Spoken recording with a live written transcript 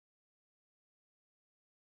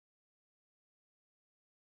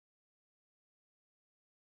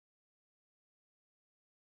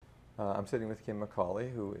I'm sitting with Kim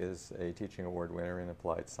McAuley, who is a teaching award winner in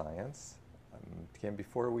applied science. Kim,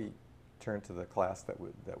 before we turn to the class that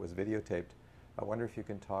was videotaped, I wonder if you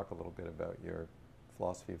can talk a little bit about your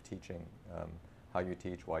philosophy of teaching, how you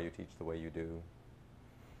teach, why you teach the way you do,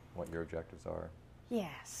 what your objectives are.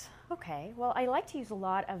 Yes. Okay. Well, I like to use a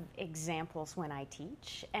lot of examples when I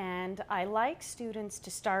teach, and I like students to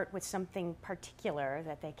start with something particular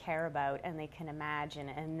that they care about and they can imagine,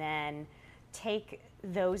 and then take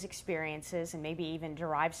those experiences and maybe even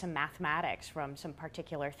derive some mathematics from some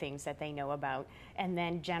particular things that they know about, and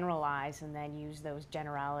then generalize and then use those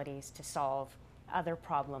generalities to solve other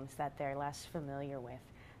problems that they're less familiar with.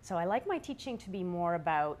 So I like my teaching to be more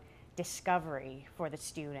about discovery for the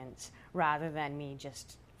students rather than me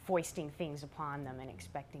just foisting things upon them and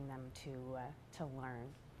expecting them to learn.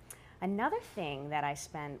 Another thing that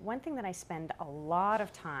one thing that I spend a lot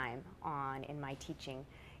of time on in my teaching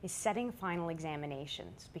is setting final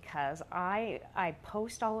examinations, because I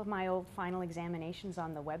post all of my old final examinations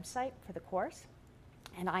on the website for the course,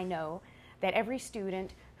 and I know that every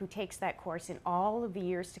student who takes that course in all of the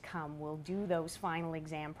years to come will do those final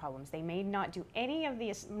exam problems. They may not do any of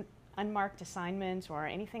the unmarked assignments or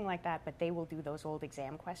anything like that, but they will do those old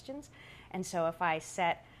exam questions. And so if I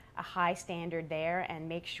set a high standard there and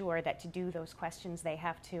make sure that to do those questions they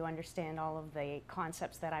have to understand all of the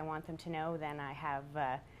concepts that I want them to know, then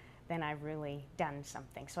I've really done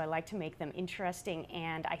something. So I like to make them interesting,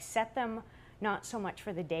 and I set them not so much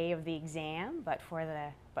for the day of the exam, but for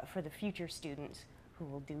the future students who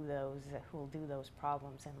will do those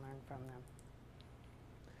problems and learn from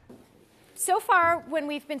them. So far, when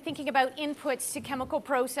we've been thinking about inputs to chemical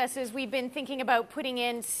processes, we've been thinking about putting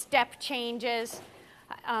in step changes,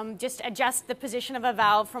 just adjust the position of a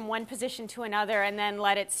valve from one position to another and then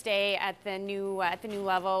let it stay at the new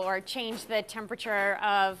level, or change the temperature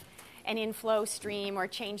of an inflow stream, or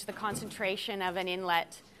change the concentration of an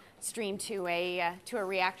inlet stream to a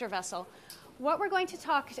reactor vessel. What we're going to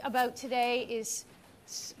talk about today is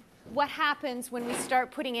what happens when we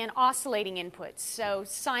start putting in oscillating inputs, so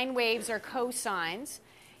sine waves or cosines,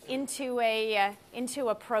 into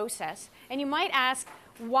a process. And you might ask,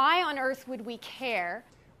 why on earth would we care?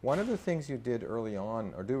 One of the things you did early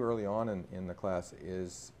on, or do early on in the class,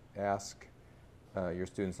 is ask your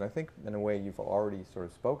students, and I think in a way you've already sort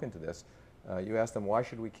of spoken to this, you ask them, why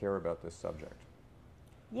should we care about this subject?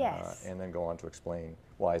 Yes. And then go on to explain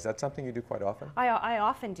why. Is that something you do quite often? I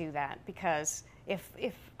often do that, because if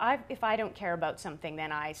I don't care about something,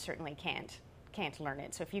 then I certainly can't learn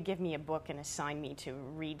it. So if you give me a book and assign me to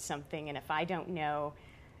read something, and if I don't know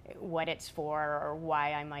what it's for or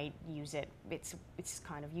why I might use it, it's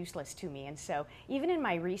kind of useless to me. And so even in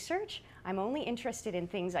my research, I'm only interested in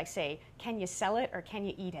things I say, can you sell it or can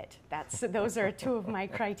you eat it? Those are two of my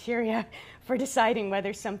criteria for deciding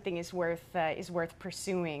whether something is worth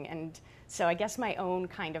pursuing. And so I guess my own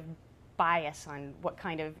kind of bias on what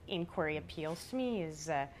kind of inquiry appeals to me is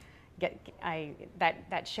that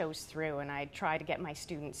shows through, and I try to get my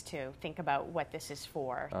students to think about what this is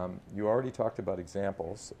for. You already talked about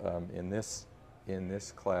examples. In this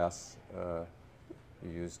class,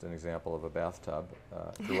 you used an example of a bathtub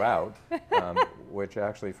throughout, which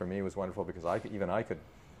actually for me was wonderful, because even I could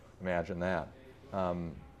imagine that.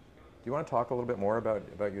 Do you want to talk a little bit more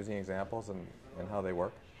about using examples and how they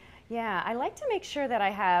work? Yeah, I like to make sure that I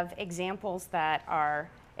have examples that are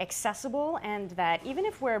accessible, and that even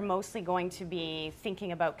if we're mostly going to be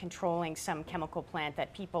thinking about controlling some chemical plant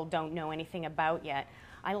that people don't know anything about yet,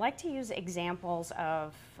 I like to use examples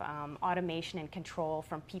of automation and control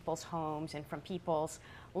from people's homes and from people's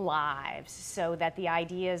lives, so that the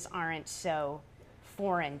ideas aren't so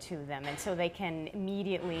foreign to them, and so they can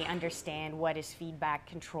immediately understand what is feedback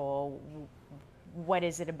control, what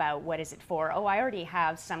is it about, what is it for. Oh, I already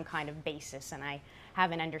have some kind of basis, and I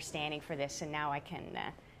have an understanding for this, and now I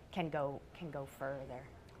can go further.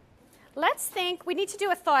 Let's think, we need to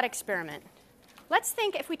do a thought experiment. Let's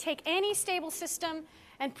think if we take any stable system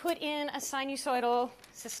and put in a sinusoidal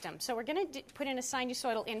system. So we're going to put in a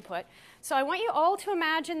sinusoidal input. So I want you all to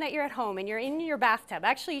imagine that you're at home and you're in your bathtub.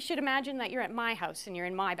 Actually, you should imagine that you're at my house and you're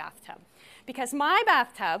in my bathtub, because my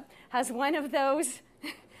bathtub has one of those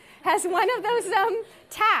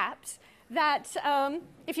taps that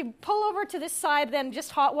if you pull over to this side, then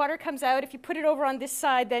just hot water comes out. If you put it over on this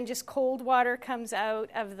side, then just cold water comes out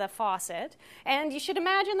of the faucet. And you should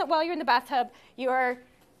imagine that while you're in the bathtub, you're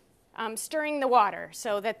stirring the water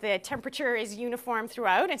so that the temperature is uniform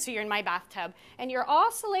throughout. And so you're in my bathtub. And you're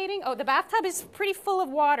oscillating. Oh, the bathtub is pretty full of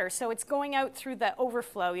water, so it's going out through the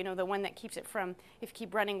overflow, you know, the one that keeps it from, if you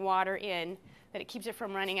keep running water in, that it keeps it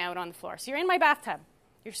from running out on the floor. So you're in my bathtub.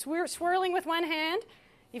 You're swirling with one hand.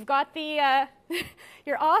 You've got the,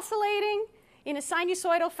 you're oscillating in a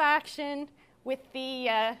sinusoidal fashion with the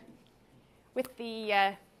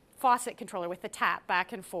faucet controller, with the tap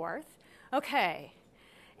back and forth. Okay,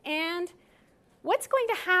 and what's going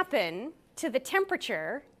to happen to the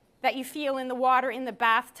temperature that you feel in the water in the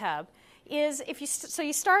bathtub is if you, so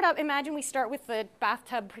you start up, imagine we start with the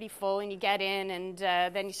bathtub pretty full and you get in and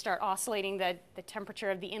then you start oscillating the temperature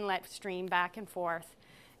of the inlet stream back and forth,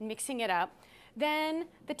 mixing it up. Then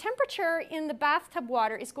the temperature in the bathtub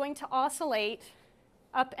water is going to oscillate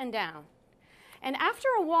up and down. And after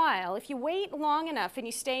a while, if you wait long enough and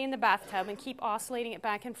you stay in the bathtub and keep oscillating it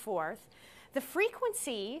back and forth, the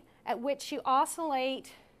frequency at which you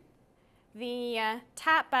oscillate the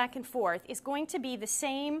tap back and forth is going to be the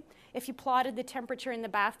same if you plotted the temperature in the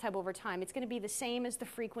bathtub over time. It's going to be the same as the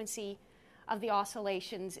frequency of the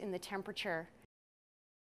oscillations in the temperature.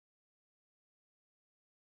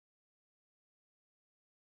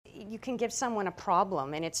 You can give someone a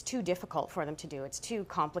problem and it's too difficult for them to do. It's too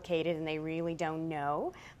complicated and they really don't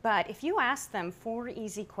know. But if you ask them 4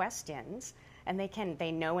 easy questions and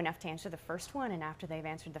they know enough to answer the first one, and after they've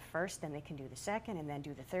answered the first, then they can do the second and then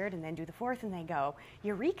do the third and then do the fourth, and they go,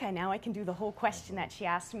 Eureka, now I can do the whole question that she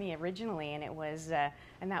asked me originally, and it was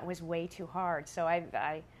and that was way too hard. So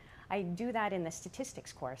I do that in the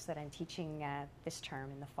statistics course that I'm teaching this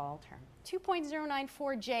term, in the fall term.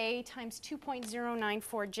 2.094J times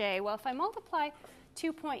 2.094J. Well, if I multiply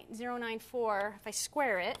 2.094, if I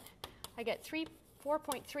square it, I get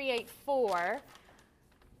 4.384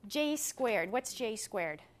 J squared. What's J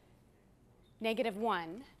squared?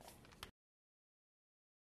 -1.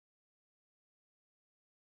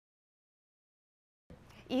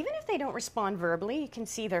 Even if they don't respond verbally, you can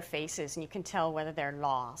see their faces and you can tell whether they're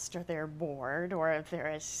lost or they're bored or if they're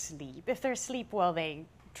asleep. If they're asleep, well, they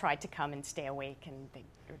tried to come and stay awake and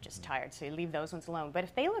they're just tired, so you leave those ones alone. But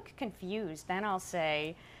if they look confused, then I'll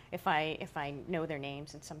say, if I know their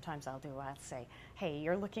names, and sometimes I'll say, hey,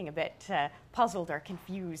 you're looking a bit puzzled or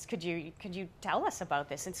confused. Could you tell us about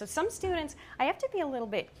this? And so some students, I have to be a little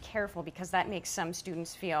bit careful because that makes some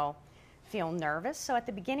students feel nervous. So at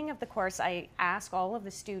the beginning of the course, I ask all of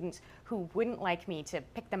the students who wouldn't like me to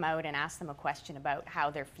pick them out and ask them a question about how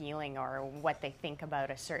they're feeling or what they think about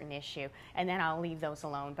a certain issue, and then I'll leave those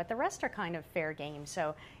alone. But the rest are kind of fair game.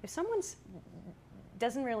 So if someone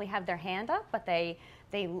doesn't really have their hand up, but they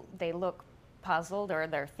look puzzled or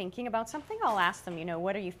they're thinking about something, I'll ask them,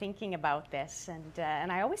 what are you thinking about this?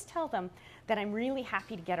 And I always tell them that I'm really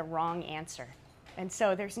happy to get a wrong answer. And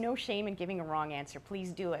so there's no shame in giving a wrong answer.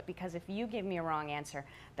 Please do it, because if you give me a wrong answer,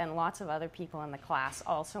 then lots of other people in the class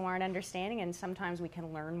also aren't understanding, and sometimes we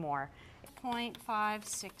can learn more.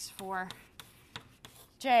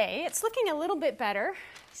 0.564J. It's looking a little bit better.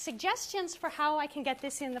 Suggestions for how I can get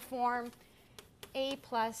this in the form A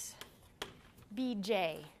plus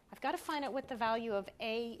BJ. I've got to find out what the value of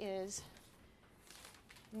A is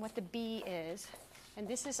and what the B is. And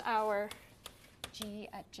this is our G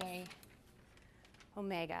at J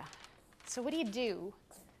omega. So what do you do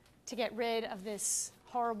to get rid of this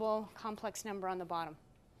horrible complex number on the bottom?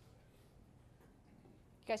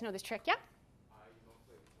 You guys know this trick, yeah?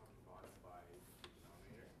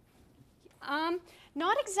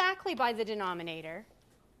 Not exactly by the denominator,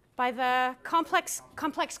 by the complex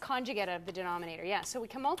conjugate of the denominator, yeah. So we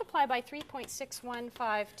can multiply by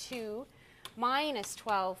 3.6152 minus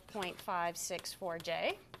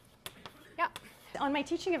 12.564J. Yeah. On my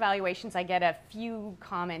teaching evaluations, I get a few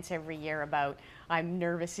comments every year about, I'm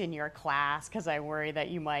nervous in your class because I worry that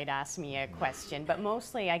you might ask me a question. But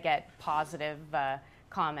mostly I get positive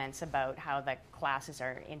comments about how the classes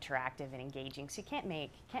are interactive and engaging. So you can't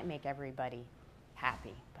make everybody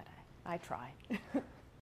happy, but I try.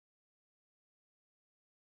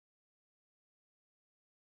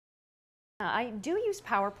 I do use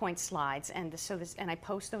PowerPoint slides, and I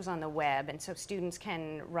post those on the web, and so students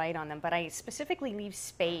can write on them. But I specifically leave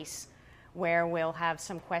space where we'll have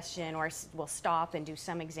some question or we'll stop and do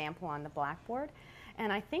some example on the blackboard.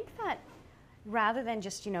 And I think that rather than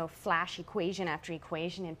just flash equation after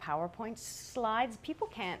equation in PowerPoint slides, people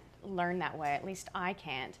can't learn that way. At least I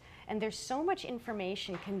can't. And there's so much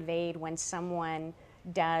information conveyed when someone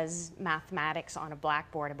does mathematics on a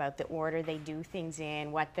blackboard about the order they do things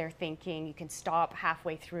in, what they're thinking. You can stop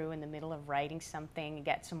halfway through in the middle of writing something and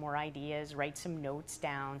get some more ideas, write some notes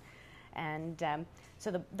down. And so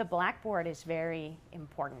the blackboard is very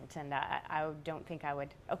important. And I don't think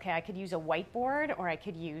I could use a whiteboard or I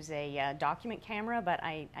could use a document camera, but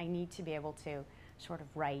I need to be able to sort of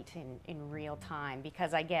write in real time,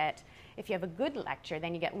 because if you have a good lecture,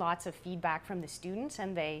 then you get lots of feedback from the students,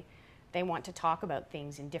 and they they want to talk about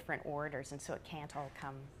things in different orders, and so it can't all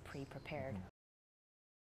come pre-prepared.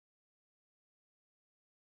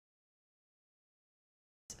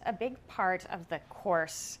 A big part of the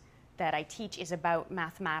course that I teach is about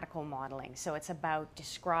mathematical modeling. So it's about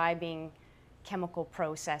describing chemical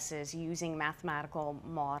processes using mathematical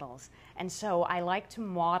models. And so I like to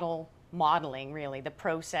modeling, really, the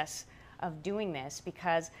process of doing this,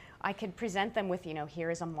 because I could present them with, here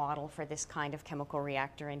is a model for this kind of chemical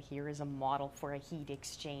reactor, and here is a model for a heat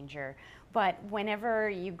exchanger. But whenever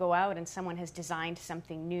you go out and someone has designed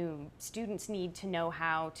something new, students need to know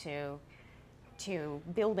how to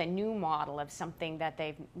build a new model of something that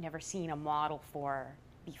they've never seen a model for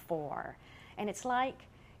before. And it's like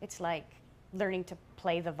learning to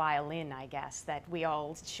play the violin, I guess, that we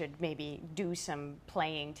all should maybe do some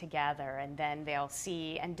playing together, and then they'll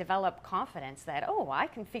see and develop confidence that, oh, I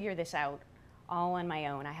can figure this out all on my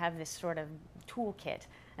own. I have this sort of toolkit,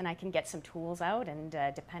 and I can get some tools out, and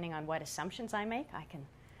depending on what assumptions I can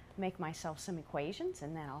make myself some equations,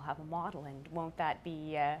 and then I'll have a model, and won't that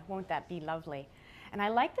be lovely? And I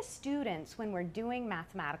like the students, when we're doing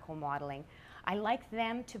mathematical modeling, I like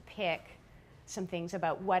them to pick some things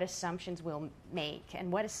about what assumptions we'll make. And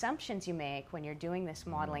what assumptions you make when you're doing this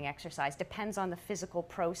modeling exercise depends on the physical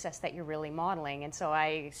process that you're really modeling. And so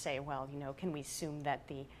I say, well, can we assume that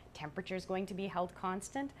the temperature is going to be held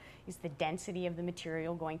constant? Is the density of the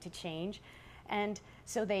material going to change? And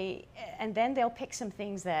so then they'll pick some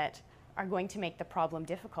things that are going to make the problem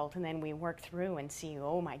difficult, and then we work through and see,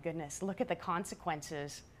 oh my goodness, look at the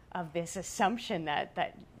consequences of this assumption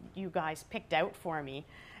that you guys picked out for me.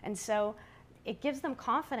 And so it gives them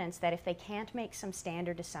confidence that if they can't make some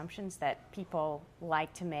standard assumptions that people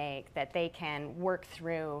like to make, that they can work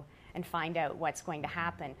through and find out what's going to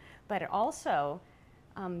happen. But it also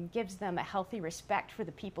gives them a healthy respect for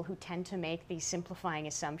the people who tend to make these simplifying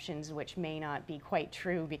assumptions, which may not be quite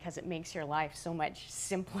true, because it makes your life so much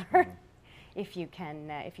simpler if you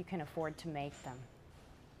can afford to make them.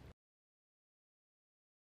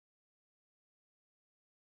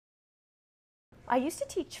 I used to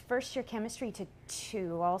teach first-year chemistry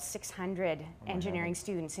to all 600 engineering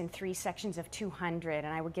students in 3 sections of 200,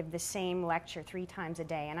 and I would give the same lecture 3 times a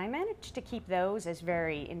day. And I managed to keep those as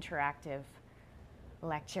very interactive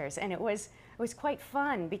lectures, and it was quite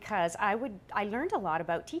fun, because I learned a lot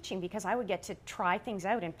about teaching, because I would get to try things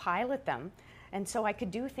out and pilot them, and so I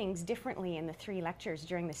could do things differently in the 3 lectures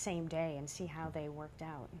during the same day and see how they worked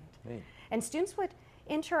out. And students would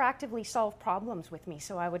interactively solve problems with me,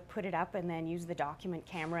 so I would put it up and then use the document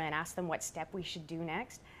camera and ask them what step we should do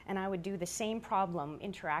next, and I would do the same problem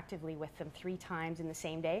interactively with them 3 times in the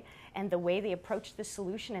same day, and the way they approached the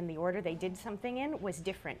solution and the order they did something in was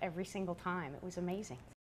different every single time. It was amazing.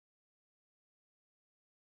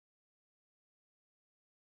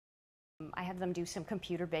 I have them do some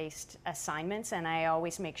computer-based assignments, and I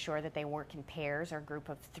always make sure that they work in pairs or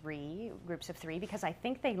groups of three, because I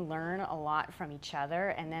think they learn a lot from each other,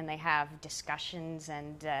 and then they have discussions,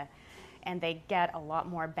 and they get a lot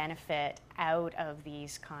more benefit out of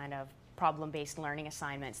these kind of problem-based learning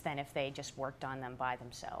assignments than if they just worked on them by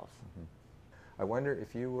themselves. I wonder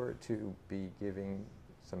if you were to be giving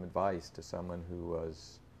some advice to someone who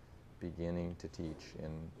was beginning to teach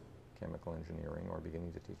in chemical engineering, or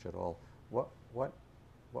beginning to teach at all, what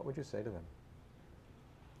would you say to them?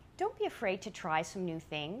 Don't be afraid to try some new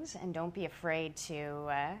things, and don't be afraid to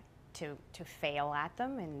fail at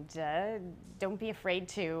them, and don't be afraid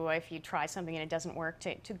to, if you try something and it doesn't work,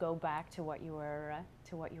 to go back to what you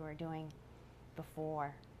were doing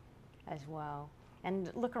before as well.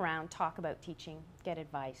 And look around, talk about teaching, get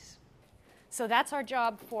advice. So that's our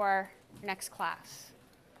job for next class.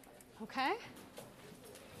 Okay?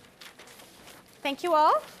 Thank you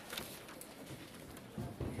all.